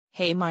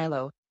Hey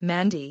Milo,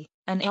 Mandy,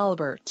 and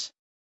Albert.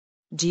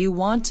 Do you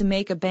want to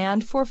make a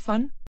band for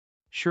fun?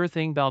 Sure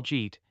thing,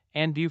 Baljeet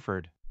and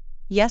Buford.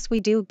 Yes, we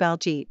do,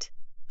 Baljeet.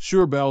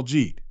 Sure,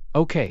 Baljeet.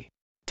 Okay,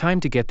 time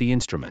to get the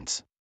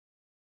instruments.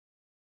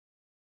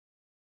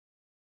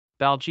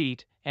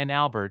 Baljeet and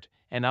Albert,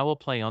 and I will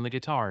play on the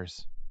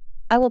guitars.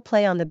 I will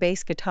play on the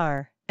bass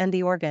guitar and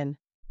the organ.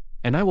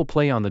 And I will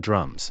play on the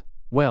drums.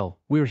 Well,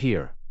 we're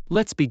here.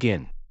 Let's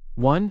begin.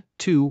 1,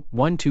 2,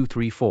 1, 2,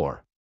 3,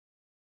 4.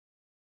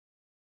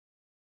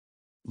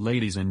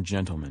 Ladies and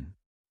gentlemen,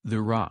 the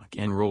Rock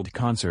and Roll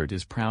Concert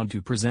is proud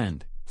to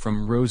present,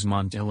 from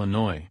Rosemont,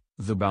 Illinois,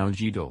 the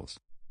Baljeetles.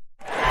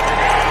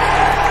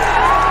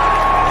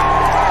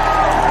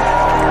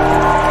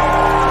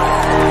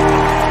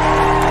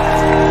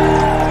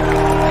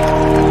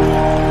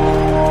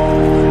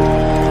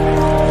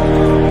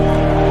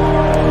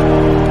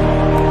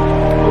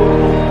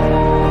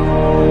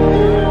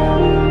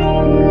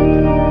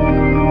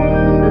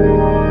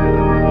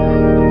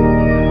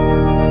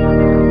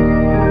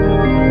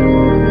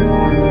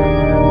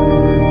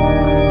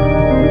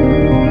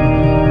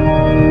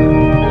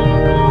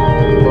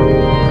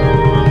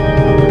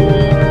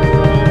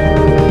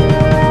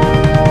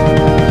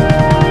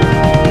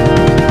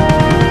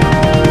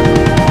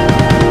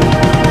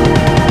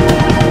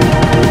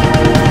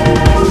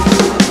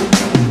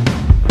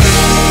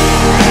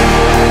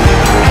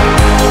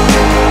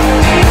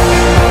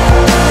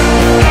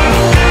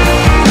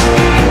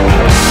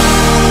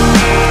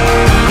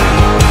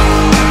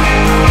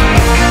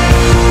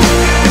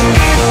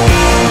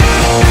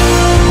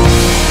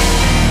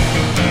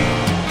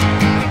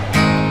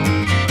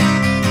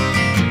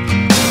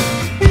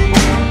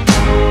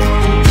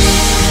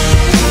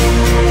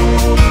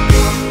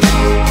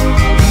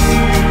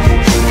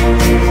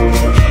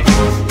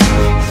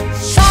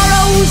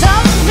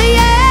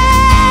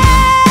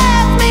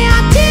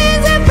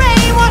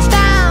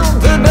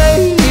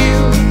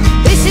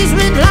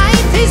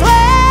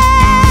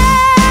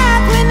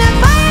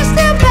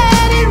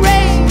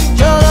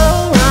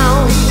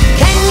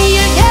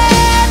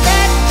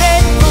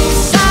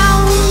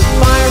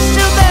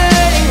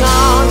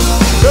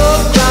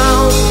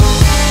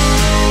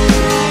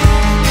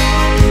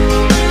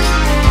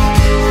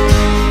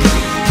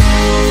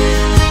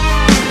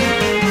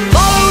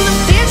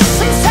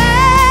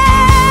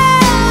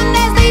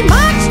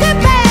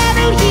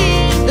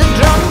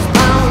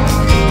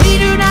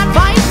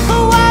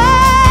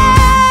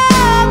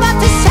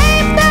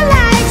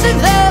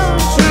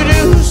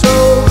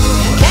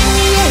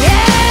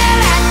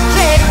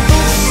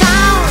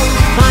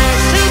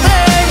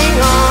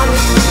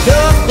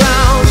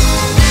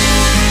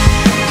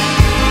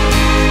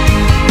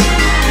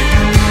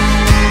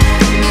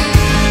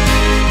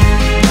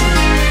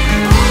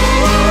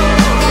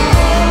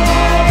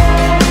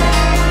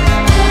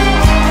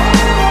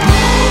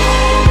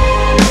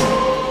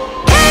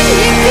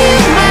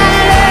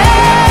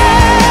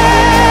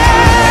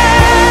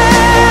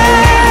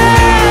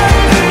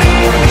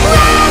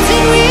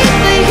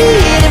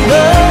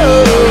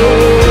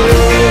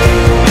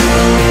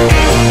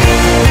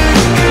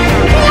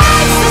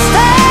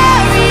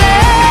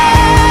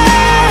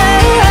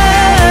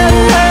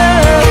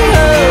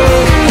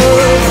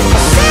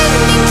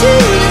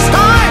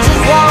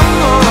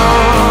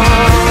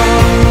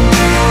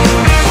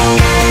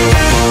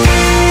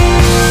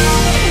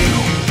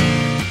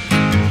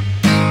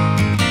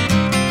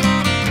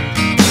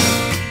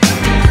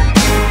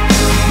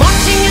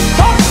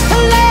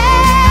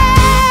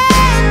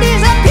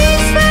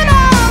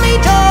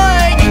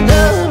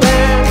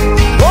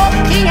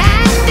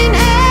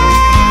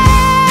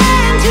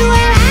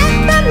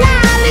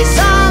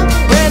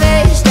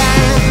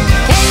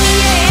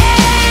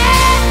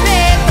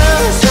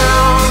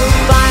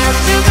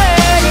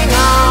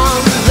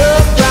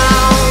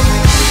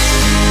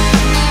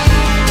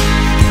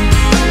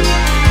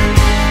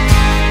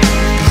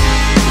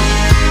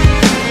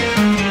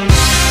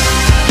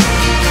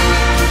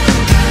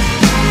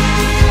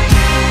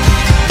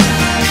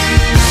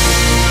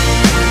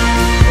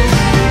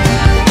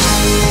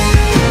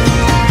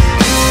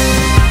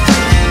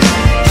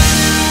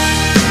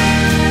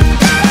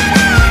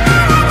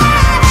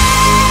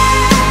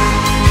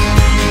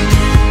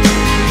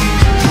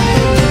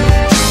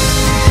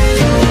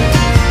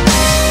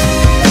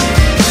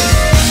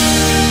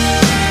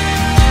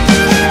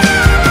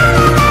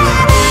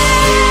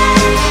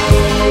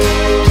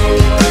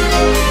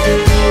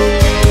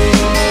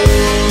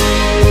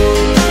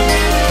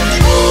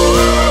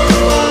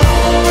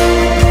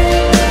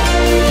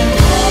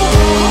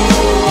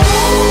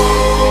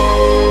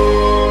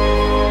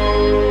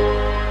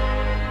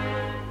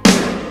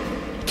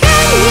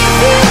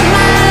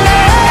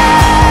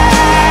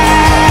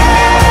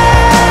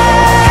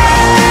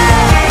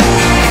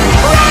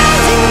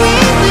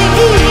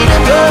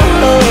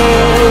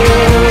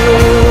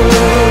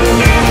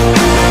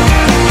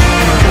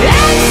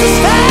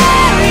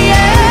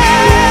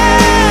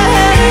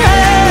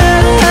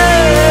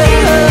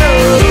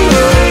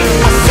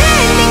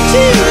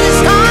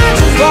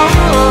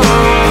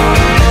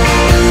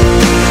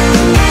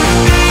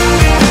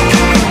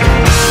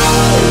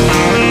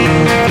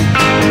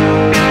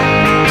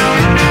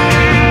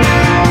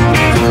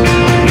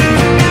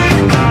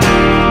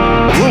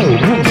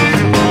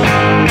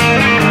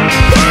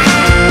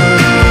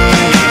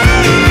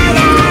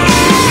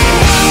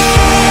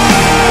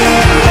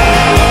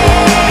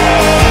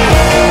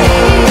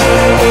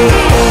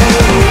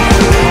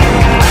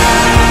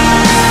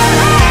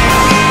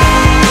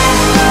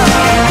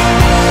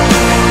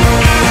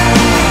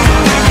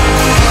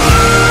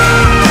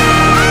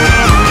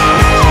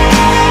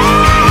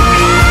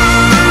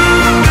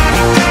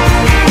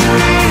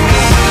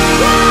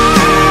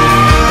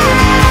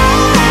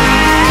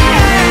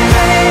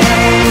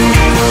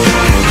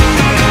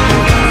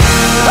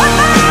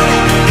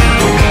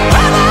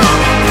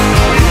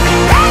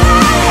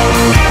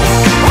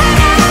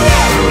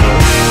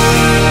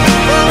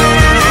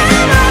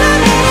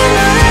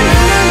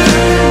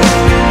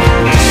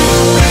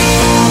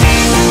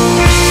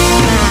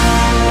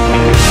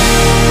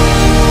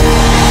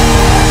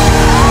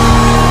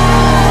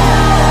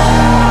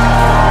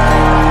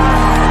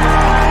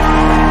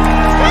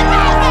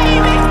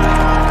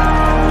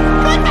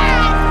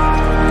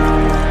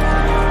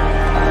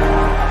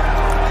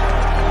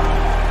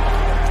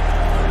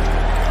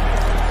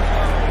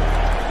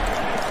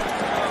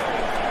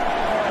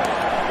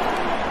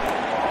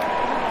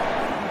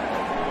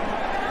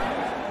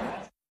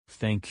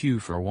 Thank you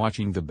for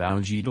watching the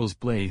Baljeet's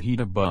play Heat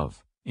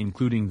Above,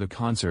 including the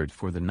concert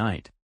for the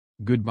night.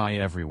 Goodbye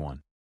everyone.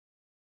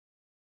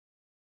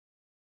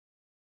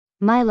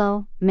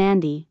 Milo,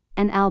 Mandy,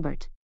 and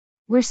Albert.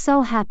 We're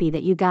so happy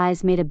that you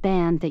guys made a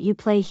band that you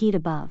play Heat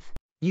Above.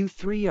 You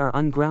three are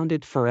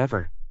ungrounded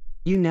forever.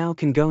 You now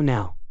can go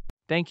now.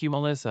 Thank you,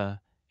 Melissa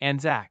and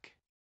Zach.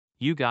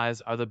 You guys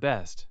are the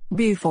best.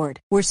 Buford,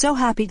 we're so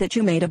happy that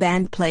you made a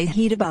band play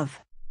Heat Above.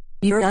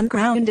 You're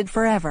ungrounded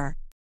forever.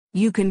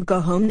 You can go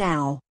home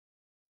now.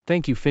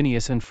 Thank you,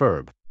 Phineas and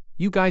Ferb.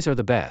 You guys are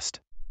the best.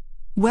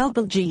 Well,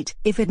 Baljeet,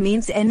 if it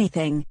means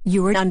anything,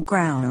 you're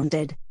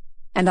ungrounded.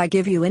 And I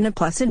give you in a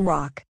plus in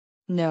rock.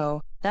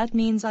 No, that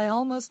means I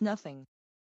almost nothing.